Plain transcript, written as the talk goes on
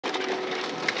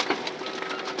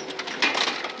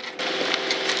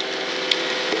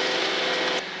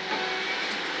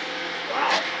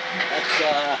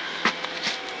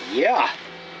Yeah,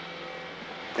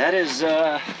 that is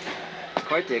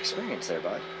quite the experience there,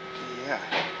 bud. Yeah.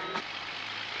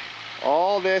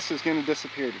 All this is going to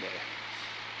disappear today.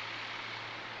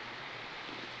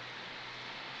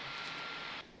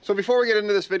 So before we get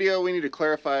into this video, we need to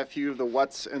clarify a few of the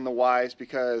what's and the whys,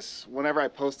 because whenever I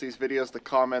post these videos, the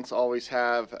comments always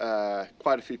have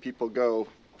quite a few people go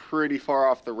pretty far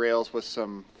off the rails with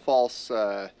some false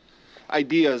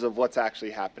ideas of what's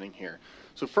actually happening here.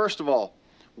 So first of all,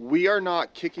 we are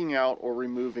not kicking out or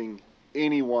removing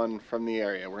anyone from the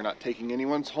area. We're not taking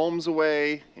anyone's homes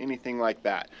away, anything like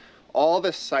that. All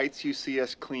the sites you see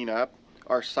us clean up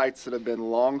are sites that have been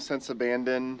long since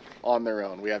abandoned on their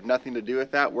own. We have nothing to do with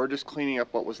that. We're just cleaning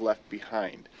up what was left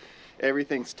behind.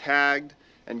 Everything's tagged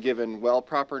and given well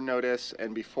proper notice,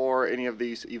 and before any of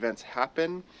these events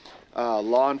happen,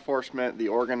 law enforcement, the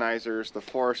organizers, the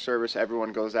Forest Service,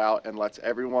 everyone goes out and lets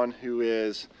everyone who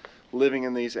is living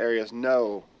in these areas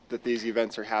know that these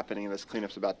events are happening and this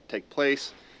cleanup's about to take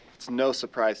place. It's no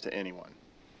surprise to anyone.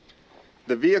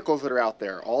 The vehicles that are out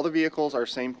there, all the vehicles are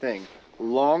same thing.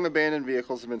 Long abandoned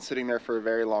vehicles have been sitting there for a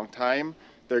very long time.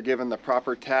 They're given the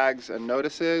proper tags and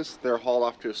notices. They're hauled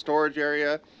off to a storage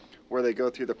area where they go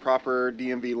through the proper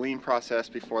DMV lien process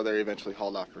before they're eventually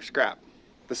hauled off for scrap.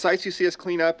 The sites you see us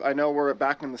clean up, I know we're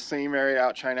back in the same area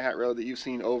out China Hat Road that you've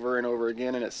seen over and over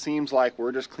again, and it seems like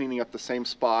we're just cleaning up the same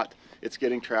spot. It's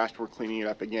getting trashed, we're cleaning it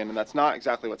up again, and that's not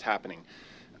exactly what's happening.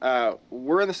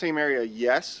 We're in the same area,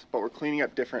 yes, but we're cleaning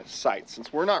up different sites.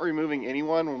 Since we're not removing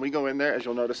anyone when we go in there, as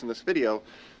you'll notice in this video,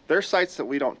 there's sites that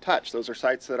we don't touch. Those are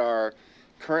sites that are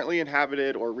currently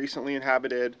inhabited or recently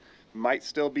inhabited, might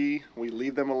still be. We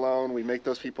leave them alone. We make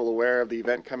those people aware of the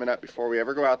event coming up before we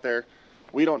ever go out there.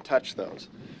 We don't touch those.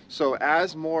 So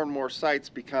as more and more sites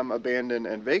become abandoned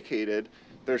and vacated,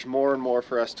 there's more and more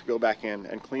for us to go back in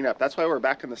and clean up. That's why we're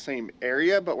back in the same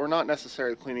area, but we're not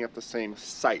necessarily cleaning up the same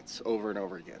sites over and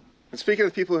over again. And speaking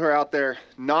of the people who are out there,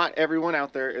 not everyone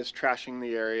out there is trashing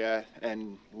the area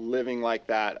and living like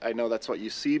that. I know that's what you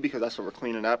see because that's what we're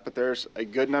cleaning up, but there's a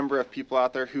good number of people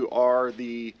out there who are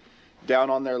the down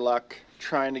on their luck,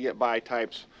 trying to get by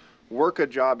types, work a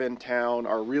job in town,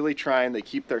 are really trying. They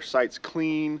keep their sites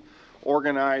clean,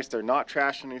 organized, they're not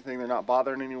trashing anything, they're not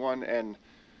bothering anyone, and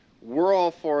we're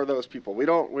all for those people.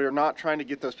 We're not trying to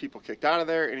get those people kicked out of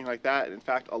there, anything like that. In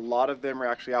fact, a lot of them are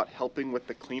actually out helping with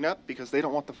the cleanup because they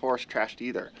don't want the forest trashed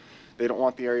either. They don't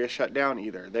want the area shut down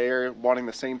either. They're wanting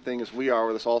the same thing as we are,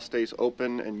 where this all stays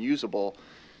open and usable.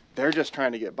 They're just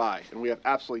trying to get by, and we have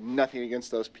absolutely nothing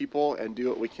against those people and do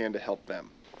what we can to help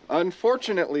them.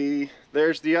 Unfortunately,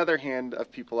 there's the other hand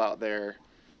of people out there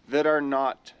that are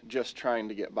not just trying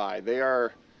to get by. They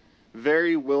are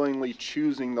very willingly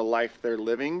choosing the life they're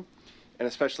living, and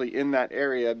especially in that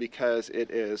area because it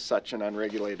is such an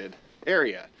unregulated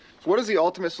area. So what is the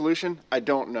ultimate solution? I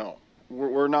don't know.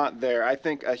 We're not there. I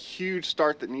think a huge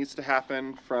start that needs to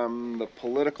happen from the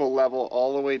political level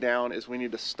all the way down is we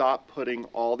need to stop putting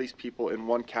all these people in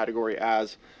one category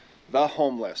as the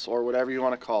homeless or whatever you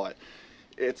want to call it.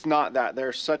 It's not that. There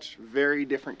are such very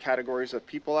different categories of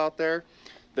people out there.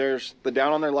 There's the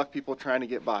down on their luck people trying to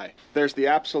get by. There's the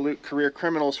absolute career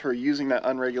criminals who are using that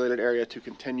unregulated area to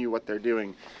continue what they're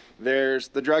doing. There's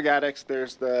the drug addicts.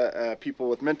 There's the people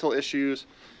with mental issues.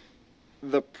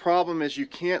 The problem is you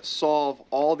can't solve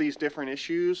all these different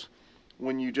issues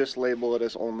when you just label it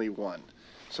as only one.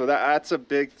 So that's a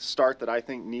big start that I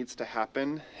think needs to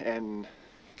happen, and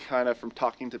kind of from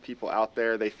talking to people out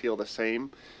there, they feel the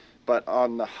same. But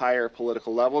on the higher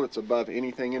political level, that's above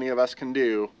anything any of us can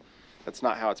do. That's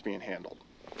not how it's being handled.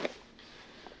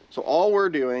 So all we're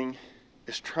doing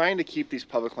is trying to keep these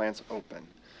public lands open,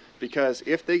 because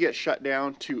if they get shut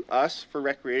down to us for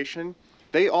recreation,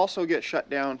 they also get shut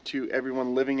down to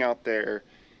everyone living out there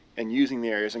and using the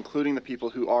areas, including the people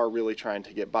who are really trying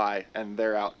to get by, and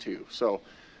they're out too. So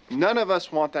none of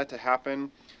us want that to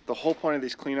happen. The whole point of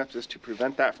these cleanups is to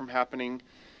prevent that from happening.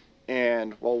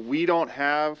 And while we don't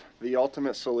have the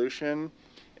ultimate solution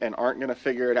and aren't going to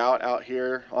figure it out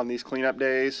here on these cleanup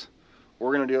days,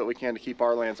 we're going to do what we can to keep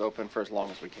our lands open for as long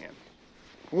as we can.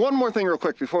 One more thing real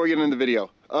quick before we get into the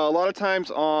video. A lot of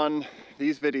times on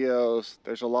these videos,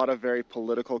 there's a lot of very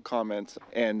political comments,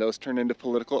 and those turn into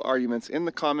political arguments in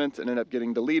the comments and end up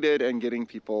getting deleted and getting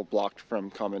people blocked from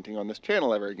commenting on this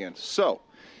channel ever again. So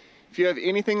if you have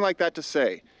anything like that to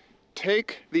say,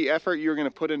 take the effort you're going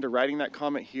to put into writing that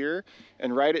comment here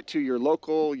and write it to your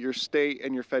local, your state,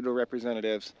 and your federal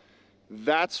representatives.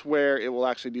 That's where it will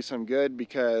actually do some good,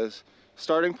 because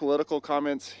starting political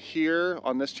comments here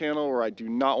on this channel, where I do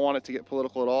not want it to get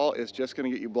political at all, is just going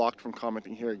to get you blocked from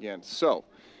commenting here again. So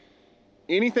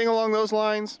anything along those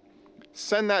lines,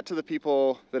 send that to the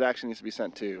people that actually needs to be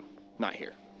sent to, not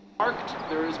here. Marked.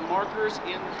 There is markers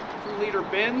in crew leader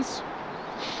bins.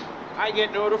 I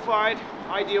get notified.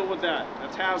 I deal with that.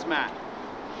 That's hazmat.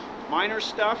 Minor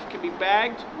stuff can be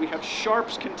bagged. We have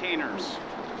sharps containers.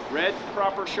 Red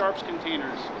proper sharps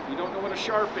containers. If you don't know what a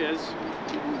sharp is,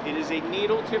 it is a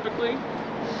needle typically.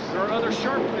 There are other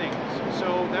sharp things.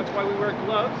 So that's why we wear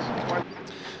gloves.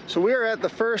 So we are at the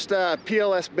first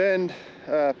PLS Bend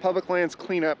public lands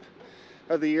cleanup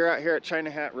of the year out here at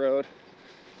China Hat Road.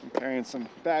 I'm carrying some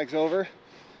bags over.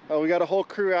 We got a whole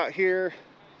crew out here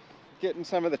getting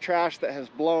some of the trash that has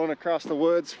blown across the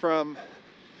woods from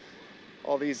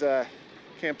all these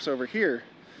camps over here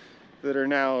that are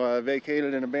now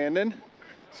vacated and abandoned.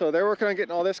 So they're working on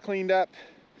getting all this cleaned up.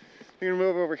 We're gonna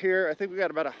move over here. I think we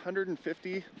got about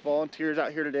 150 volunteers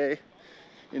out here today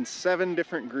in 7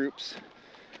 different groups.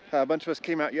 A bunch of us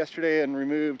came out yesterday and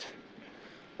removed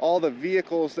all the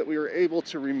vehicles that we were able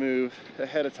to remove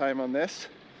ahead of time on this.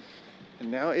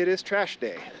 And now it is trash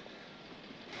day.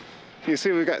 You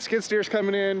see we've got skid steers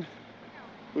coming in.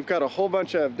 We've got a whole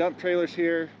bunch of dump trailers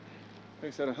here.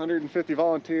 Like I said, 150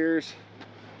 volunteers,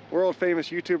 world famous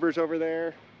YouTubers over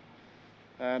there.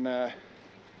 And we're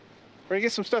gonna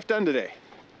get some stuff done today.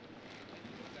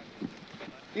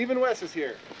 Even Wes is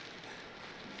here.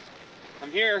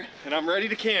 I'm here and I'm ready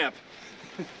to camp.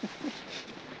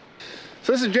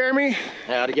 So this is Jeremy.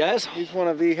 Howdy guys. He's one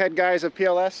of the head guys of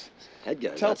PLS. Head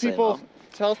guys.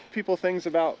 Tell people things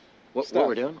about what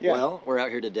we're doing. Yeah. Well, we're out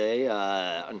here today.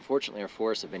 Unfortunately, our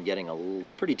forests have been getting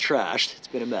pretty trashed. It's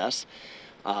been a mess.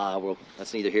 Well,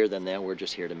 that's neither here nor there. We're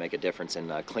just here to make a difference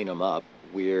and clean them up.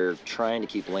 We're trying to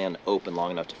keep land open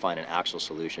long enough to find an actual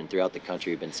solution. Throughout the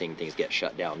country, we've been seeing things get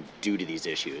shut down due to these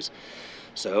issues.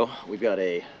 So we've got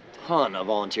a ton of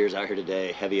volunteers out here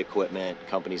today, heavy equipment,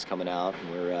 companies coming out,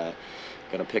 and we're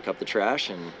gonna pick up the trash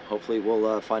and hopefully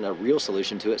we'll find a real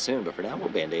solution to it soon. But for now, we'll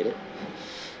band-aid it.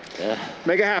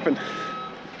 Make it happen.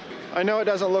 I know it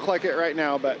doesn't look like it right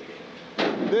now, but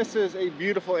this is a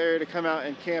beautiful area to come out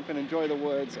and camp and enjoy the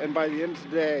woods. And by the end of the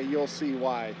day, you'll see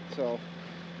why. So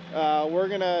we're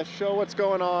gonna show what's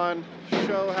going on,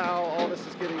 show how all this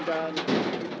is getting done,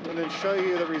 and then show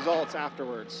you the results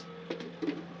afterwards.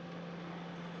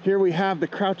 Here we have the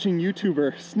crouching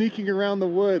YouTuber sneaking around the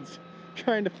woods,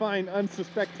 trying to find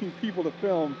unsuspecting people to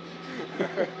film.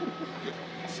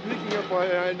 Sneaking up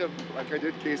behind him like I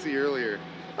did Casey earlier.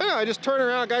 I know, I just turn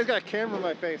around, guy's got a camera in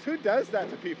my face. Who does that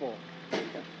to people?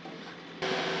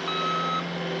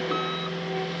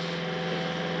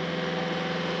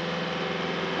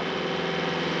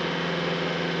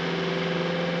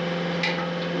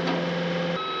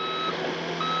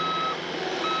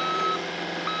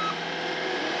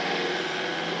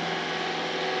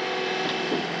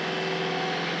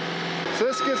 So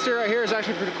this skid steer right here is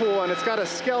actually pretty cool, and it's got a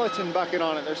skeleton bucket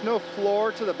on it. There's no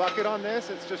floor to the bucket on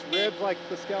this. It's just ribbed like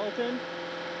the skeleton,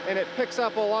 and it picks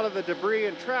up a lot of the debris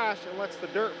and trash and lets the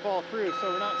dirt fall through,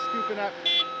 so we're not scooping up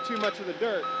too much of the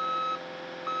dirt.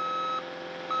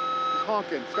 It's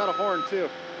honking. It's got a horn too.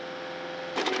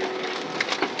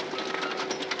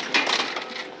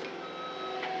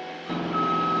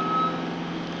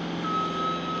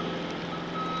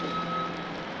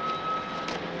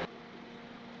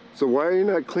 So why are you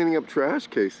not cleaning up trash,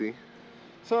 Casey?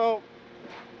 So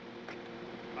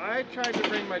I tried to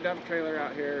bring my dump trailer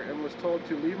out here and was told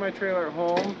to leave my trailer at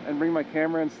home and bring my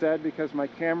camera instead, because my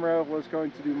camera was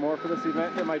going to do more for this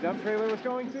event than my dump trailer was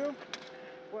going to.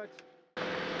 All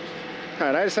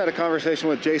right, I just had a conversation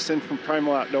with Jason from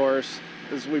Primal Outdoors,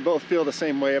 because we both feel the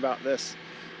same way about this.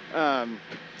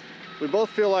 We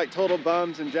both feel like total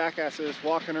bums and jackasses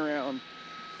walking around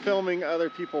filming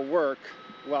other people work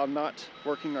while not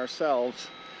working ourselves,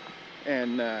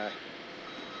 and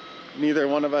neither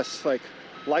one of us like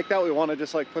that. We want to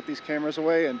just like put these cameras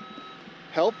away and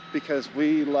help, because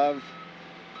we love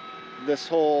this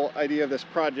whole idea of this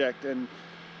project and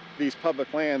these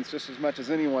public lands just as much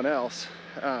as anyone else,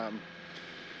 and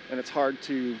it's hard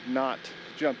to not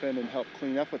jump in and help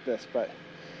clean up with this. But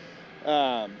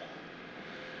the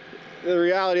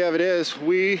reality of it is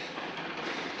we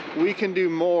can do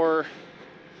more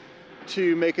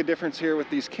to make a difference here with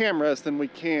these cameras than we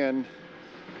can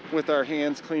with our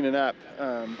hands cleaning up.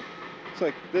 It's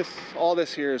like this, all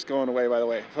this here is going away, by the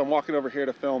way. So I'm walking over here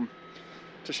to film,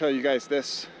 to show you guys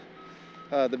this,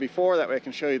 the before, that way I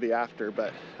can show you the after.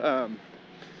 But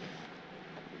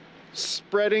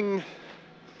spreading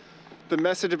the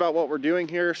message about what we're doing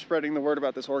here, spreading the word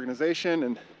about this organization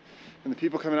and the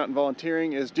people coming out and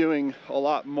volunteering is doing a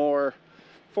lot more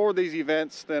for these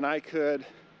events than I could,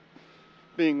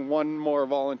 being one more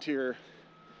volunteer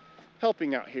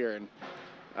helping out here. And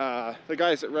The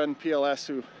guys that run PLS,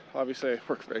 who obviously I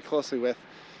work very closely with,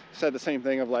 said the same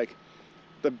thing of like,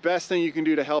 the best thing you can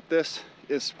do to help this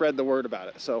is spread the word about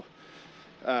it. So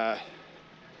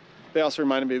they also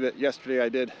reminded me that yesterday I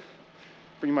did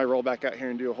bring my roll back out here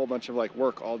and do a whole bunch of like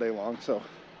work all day long. So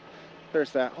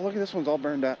there's that. Oh, look at this one's all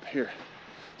burned up here.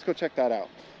 Let's go check that out.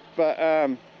 But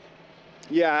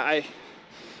yeah,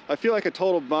 I feel like a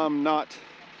total bum not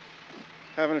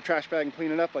having a trash bag and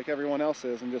cleaning it up like everyone else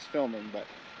is and just filming, but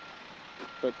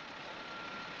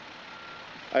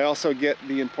I also get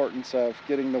the importance of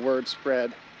getting the word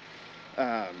spread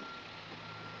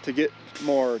to get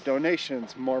more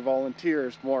donations, more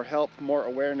volunteers, more help, more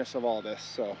awareness of all this.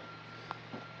 So,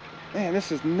 man,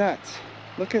 this is nuts.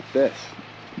 Look at this.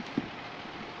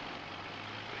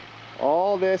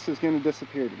 All this is going to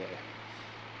disappear today.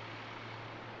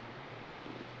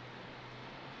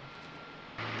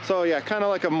 So yeah, kind of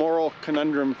like a moral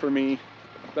conundrum for me,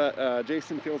 but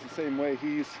Jason feels the same way.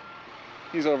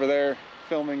 He's over there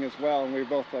filming as well, and we're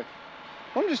both like,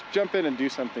 I want to just jump in and do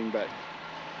something, but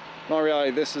in all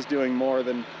reality, this is doing more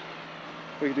than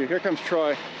we can do. Here comes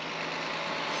Troy.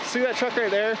 See that truck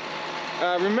right there?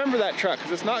 Remember that truck,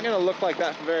 because it's not going to look like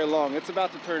that for very long. It's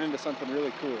about to turn into something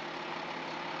really cool.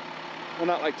 Well,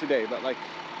 not like today, but like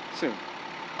soon.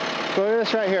 So look at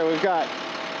this right here. We've got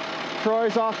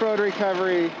Troy's Off-Road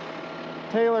Recovery,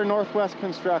 Taylor Northwest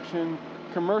Construction,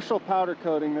 Commercial Powder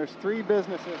Coating. There's 3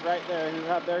 businesses right there who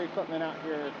have their equipment out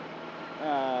here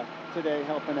today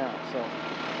helping out. So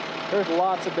there's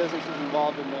lots of businesses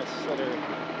involved in this that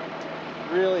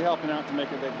are really helping out to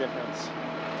make a big difference.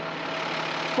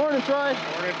 Morning, Troy.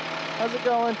 Morning. How's it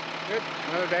going? Good.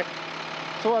 Another day.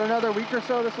 So what, another week or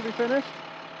so this will be finished?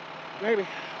 Maybe.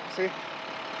 See.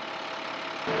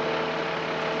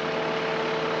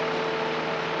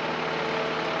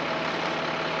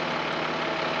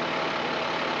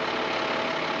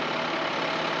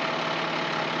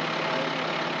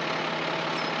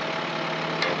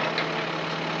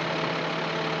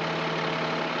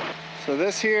 So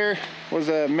this here was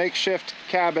a makeshift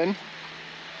cabin.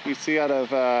 You see out of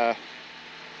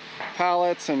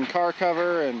pallets and car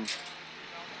cover and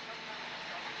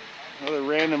other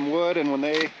random wood, and when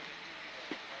they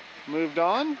moved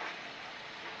on,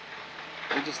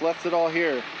 they just left it all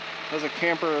here. There's a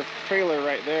camper trailer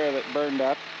right there that burned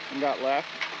up and got left.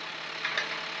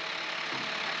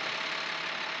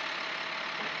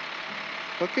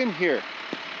 Look in here.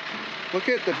 Look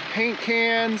at the paint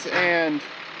cans and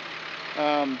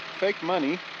fake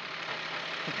money.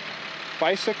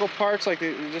 Bicycle parts, like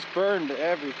they just burned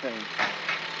everything.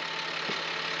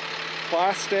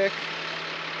 Plastic.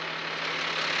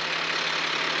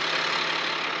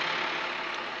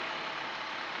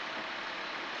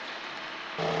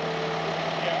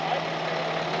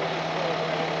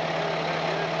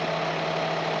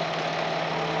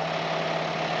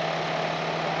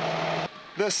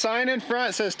 The sign in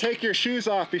front says take your shoes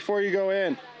off before you go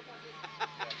in.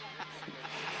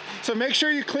 So make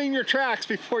sure you clean your tracks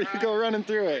before you go running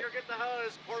through it. Get the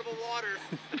hose, portable water.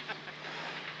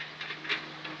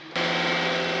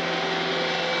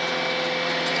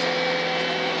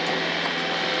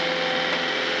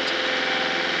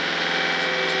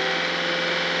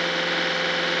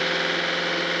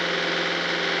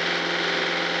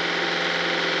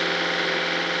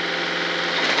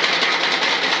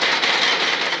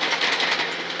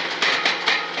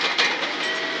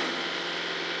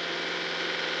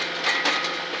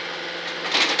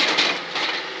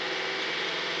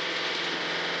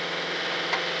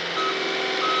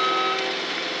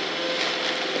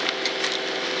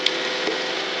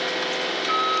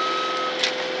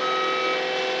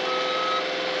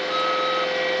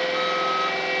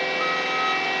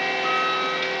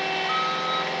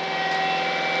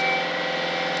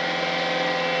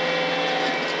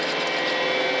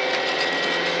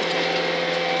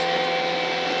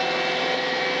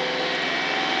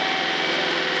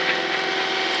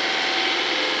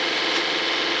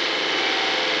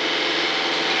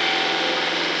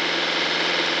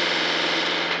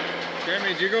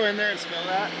 Jeremy, did you go in there and smell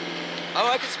that? Oh,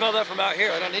 I can smell that from out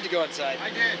here. I don't need to go inside. I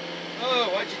did. Oh,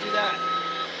 why'd you do that?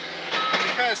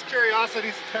 Because curiosity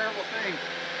is a terrible thing.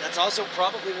 That's also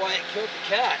probably why it killed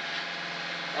the cat.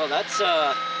 Oh,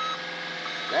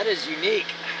 that is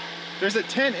unique. There's a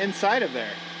tent inside of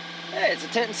there. Hey, it's a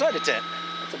tent inside a tent.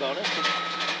 That's a bonus.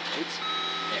 Oops.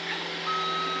 There.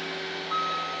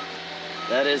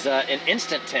 That is an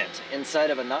instant tent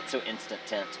inside of a not so instant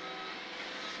tent.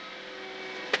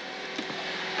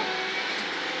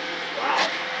 Wow.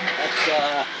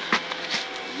 That's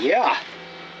yeah.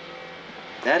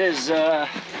 That is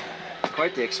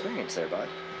quite the experience there, bud.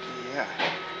 Yeah.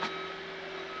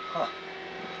 Huh.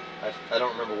 I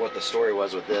don't remember what the story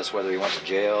was with this, whether he went to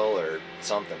jail or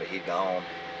something, but he'd gone.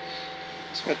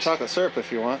 Got chocolate syrup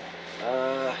if you want.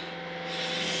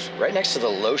 Right next to the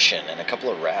lotion and a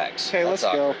couple of rags. Okay, let's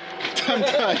go. I'm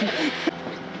done.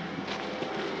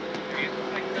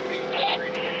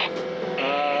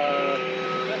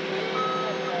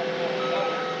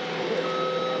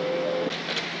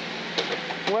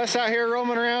 Wes out here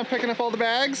roaming around picking up all the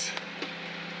bags.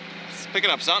 It's picking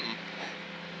up something.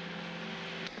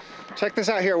 Check this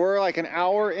out here. We're like an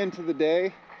hour into the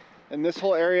day, and this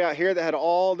whole area out here that had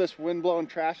all this windblown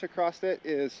trash across it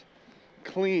is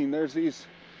clean. There's these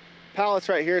pallets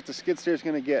right here that the skid steer is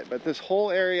going to get, but this whole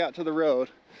area out to the road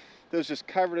that was just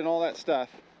covered in all that stuff,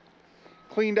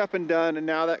 cleaned up and done, and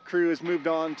now that crew has moved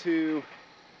on to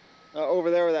over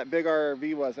there where that big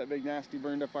RV was, that big nasty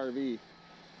burned up RV,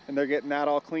 and they're getting that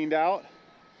all cleaned out.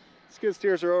 Skid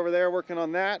steers are over there working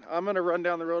on that. I'm going to run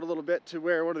down the road a little bit to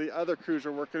where one of the other crews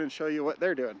are working and show you what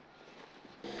they're doing.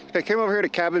 I came over here to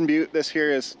Cabin Butte. This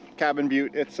here is Cabin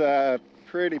Butte. It's a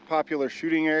pretty popular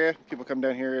shooting area. People come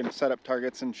down here and set up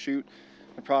targets and shoot.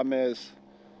 The problem is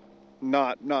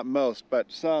not most, but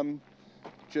some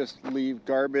just leave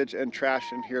garbage and trash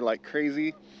in here like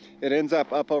crazy. It ends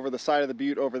up over the side of the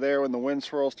butte over there when the wind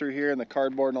swirls through here and the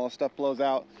cardboard and all the stuff blows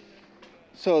out.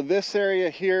 So this area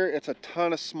here, it's a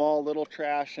ton of small little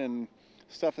trash and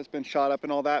stuff that's been shot up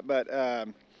and all that, but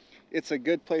it's a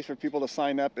good place for people to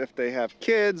sign up if they have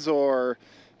kids or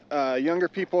younger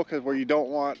people, because where you don't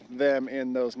want them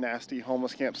in those nasty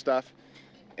homeless camp stuff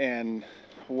and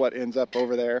what ends up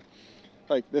over there.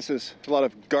 Like, this is a lot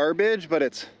of garbage, but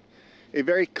it's a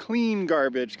very clean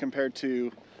garbage compared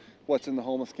to what's in the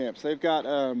homeless camps. They've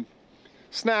got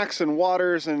snacks and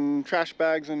waters and trash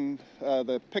bags and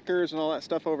the pickers and all that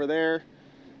stuff over there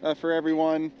for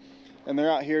everyone, and they're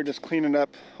out here just cleaning up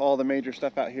all the major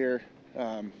stuff out here.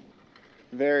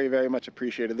 Very, very much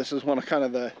appreciated. This is one of kind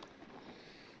of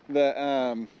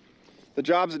the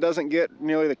jobs that doesn't get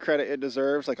nearly the credit it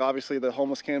deserves. Like, obviously the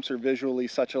homeless camps are visually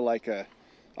such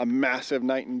a massive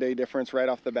night and day difference right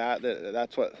off the bat.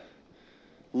 That's what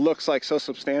looks like so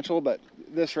substantial, but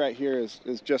this right here is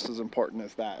just as important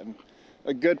as that, and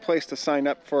a good place to sign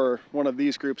up for one of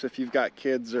these groups if you've got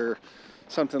kids or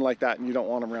something like that and you don't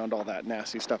want them around all that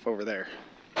nasty stuff over there.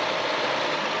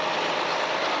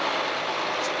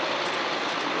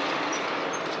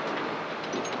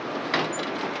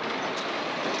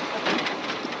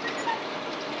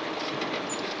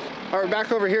 All right,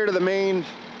 back over here to the main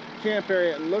camp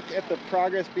area. Look at the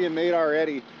progress being made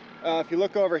already. If you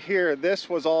look over here, this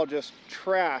was all just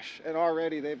trash, and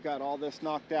already they've got all this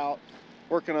knocked out,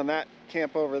 working on that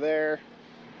camp over there.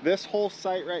 This whole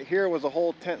site right here was a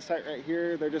whole tent site right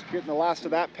here. They're just getting the last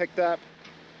of that picked up.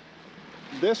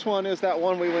 This one is that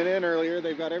one we went in earlier.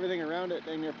 They've got everything around it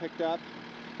dang near picked up,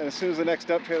 and as soon as the next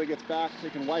dump trailer gets back, they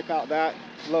can wipe out that,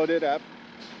 load it up.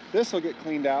 This will get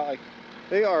cleaned out. Like,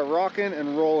 they are rocking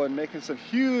and rolling, making some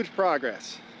huge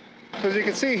progress. So as you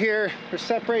can see here, they're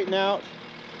separating out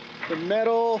the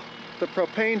metal, the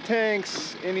propane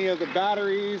tanks, any of the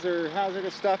batteries or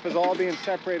hazardous stuff is all being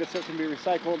separated so it can be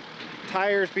recycled.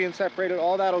 Tires being separated,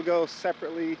 all that'll go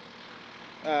separately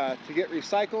to get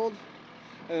recycled.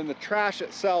 And then the trash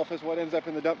itself is what ends up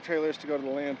in the dump trailers to go to the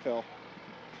landfill.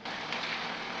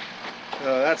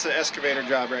 That's an excavator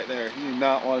job right there. You do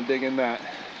not want to dig in that.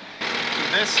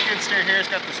 This skid steer here has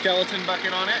got the skeleton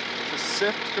bucket on it to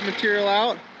sift the material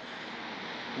out.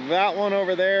 That one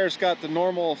over there has got the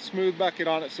normal smooth bucket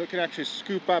on it, so it can actually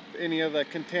scoop up any of the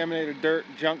contaminated dirt,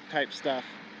 junk type stuff.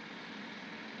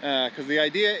 Because the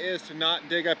idea is to not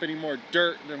dig up any more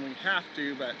dirt than we have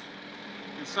to, but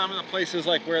in some of the places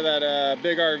like where that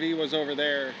big RV was over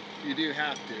there, you do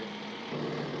have to.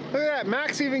 Look at that,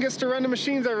 Max even gets to run the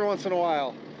machines every once in a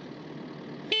while.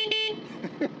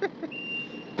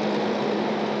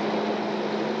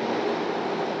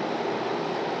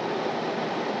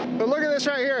 But look at this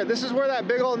right here. This is where that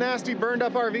big old nasty burned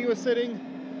up RV was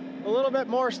sitting. A little bit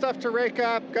more stuff to rake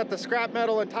up. Got the scrap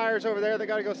metal and tires over there that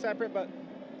got to go separate, but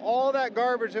all that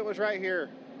garbage that was right here,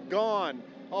 gone.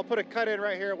 I'll put a cut in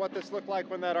right here what this looked like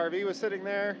when that RV was sitting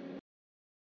there.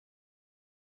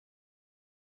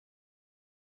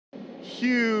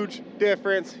 Huge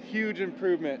difference, huge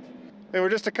improvement. And we're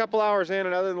just a couple hours in,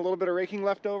 and other than a little bit of raking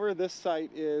left over, this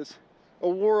site is a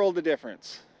world of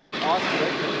difference.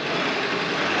 Awesome.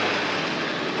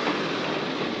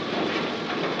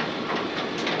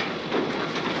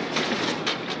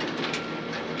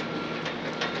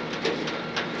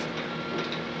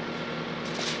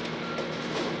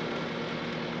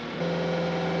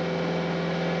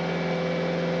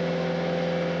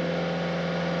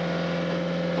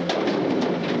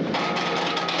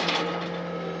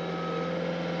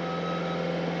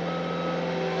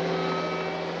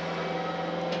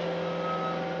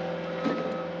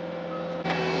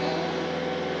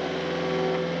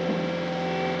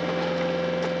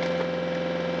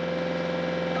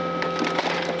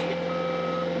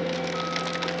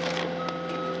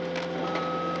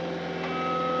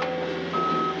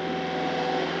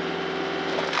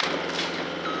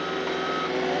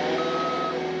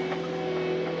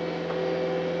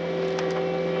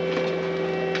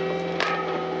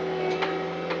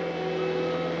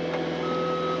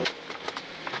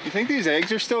 You think these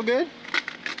eggs are still good?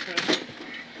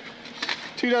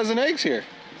 2 dozen eggs here.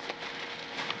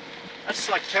 That's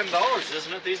like $10,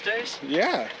 isn't it, these days?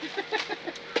 Yeah.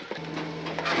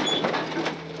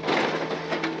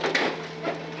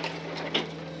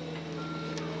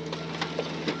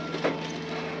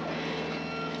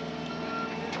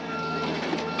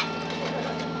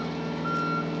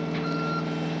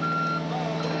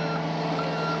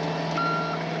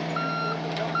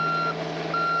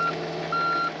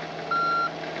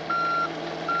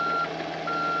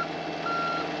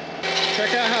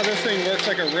 Check out how this thing works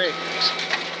like a rake.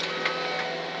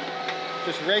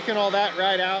 Just raking all that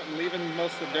right out and leaving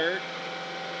most of the dirt.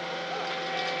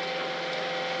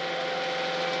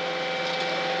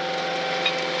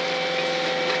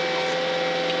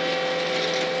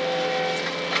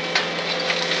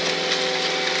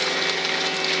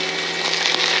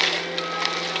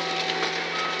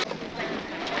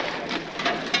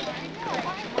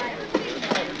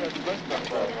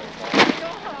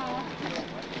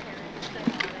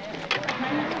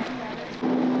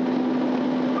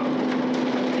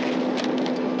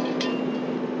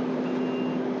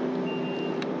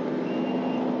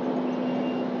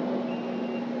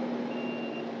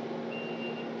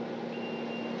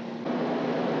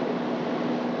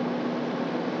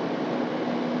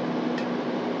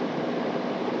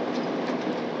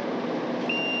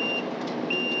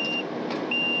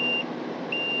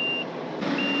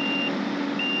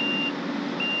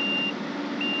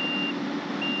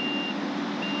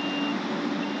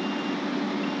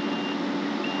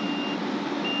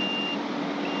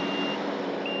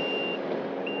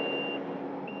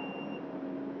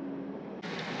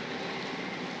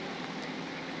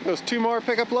 Those 2 more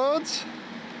pickup loads.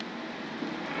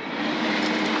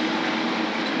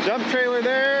 Dump trailer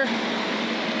there.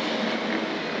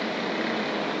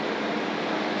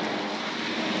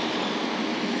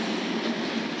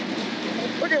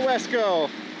 Look at Wes go.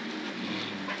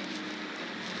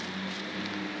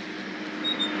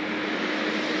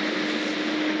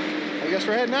 I guess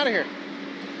we're heading out of here.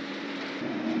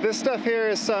 This stuff here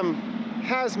is some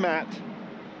hazmat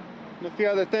and a few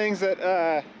other things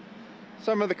that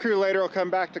some of the crew later will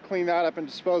come back to clean that up and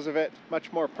dispose of it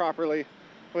much more properly.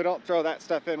 We don't throw that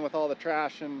stuff in with all the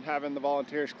trash and having the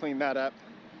volunteers clean that up.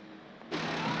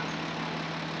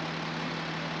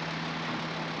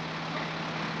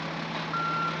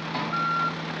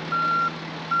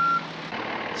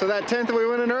 So that tent that we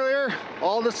went in earlier,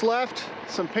 all that's left,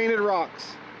 some painted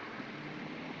rocks.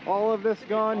 All of this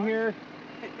gone here.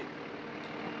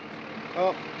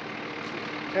 Oh,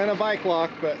 and a bike lock,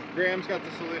 but Graham's got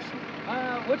the solution.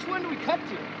 Which one do we cut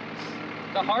to?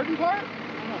 The hardened part?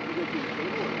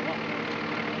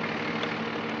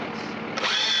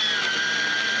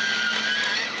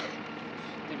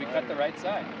 Did we cut the right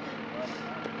side?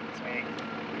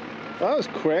 That was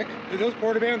quick. Dude, those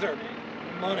porta bands are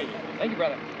money. Thank you,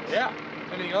 brother. Yeah.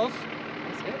 Anything else?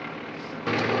 That's it.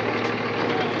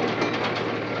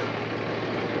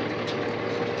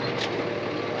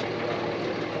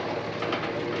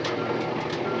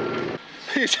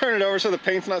 You turn it over so the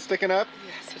paint's not sticking up?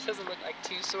 Yes, it doesn't look like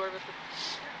too sore with the...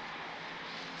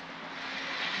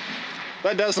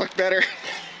 That does look better.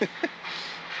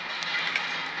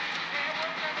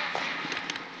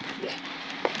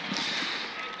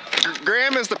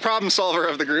 Graham is the problem solver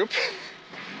of the group.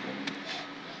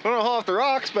 I don't know haul off the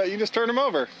rocks, but you just turn them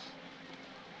over.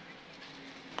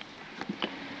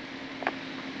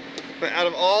 But out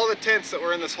of all the tents that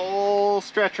were in this whole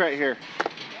stretch right here,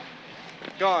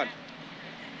 gone.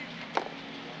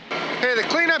 Okay, the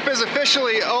cleanup is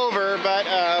officially over, but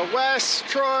Wes,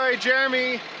 Troy,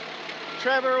 Jeremy,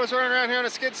 Trevor was running around here on a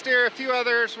skid steer, a few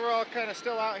others were all kind of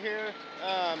still out here.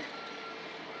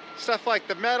 Stuff like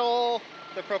the metal,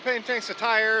 the propane tanks, the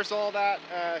tires, all that,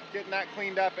 getting that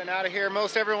cleaned up and out of here.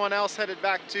 Most everyone else headed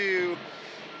back to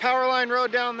Powerline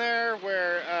Road down there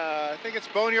where I think it's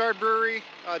Boneyard Brewery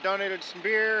donated some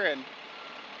beer, and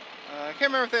I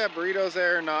can't remember if they have burritos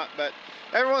there or not, but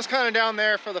everyone's kind of down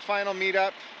there for the final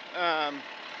meetup.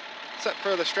 Except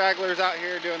for the stragglers out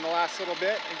here doing the last little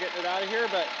bit and getting it out of here,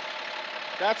 but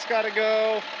that's got to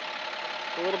go.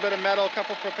 A little bit of metal, a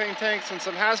couple propane tanks, and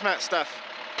some hazmat stuff.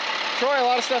 Troy, a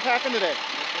lot of stuff happened today.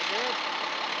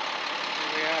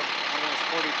 We have almost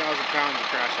 40,000 pounds of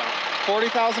trash out.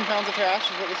 40,000 pounds of trash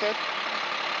is what we said?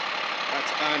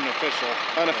 That's unofficial.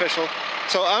 Unofficial.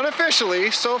 So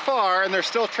unofficially, so far, and there's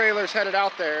still trailers headed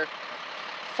out there,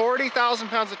 40,000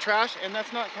 pounds of trash, and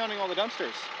that's not counting all the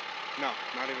dumpsters. No,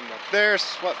 not even dumpsters. There's,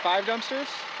 what, 5 dumpsters?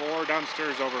 4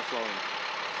 dumpsters overflowing.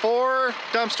 4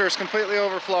 dumpsters completely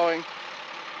overflowing,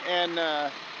 and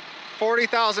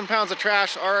 40,000 pounds of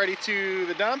trash already to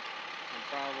the dump. And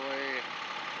probably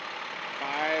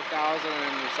 5,000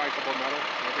 in recyclable metal,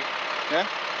 maybe. Yeah.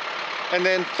 And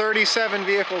then 37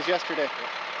 vehicles yesterday.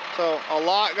 So a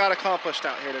lot got accomplished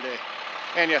out here today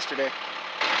and yesterday.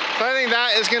 So I think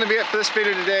that is going to be it for this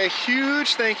video today.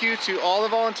 Huge thank you to all the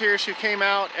volunteers who came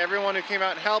out, everyone who came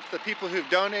out and helped, the people who've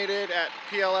donated at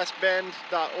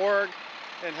plsbend.org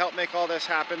and helped make all this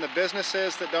happen, the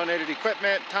businesses that donated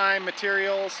equipment, time,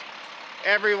 materials,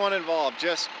 everyone involved,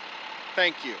 just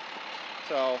thank you.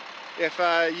 So if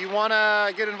you want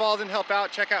to get involved and help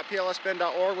out, check out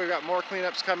plsbend.org. We've got more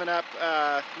cleanups coming up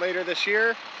later this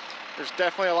year. There's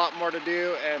definitely a lot more to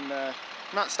do, and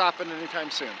not stopping anytime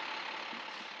soon.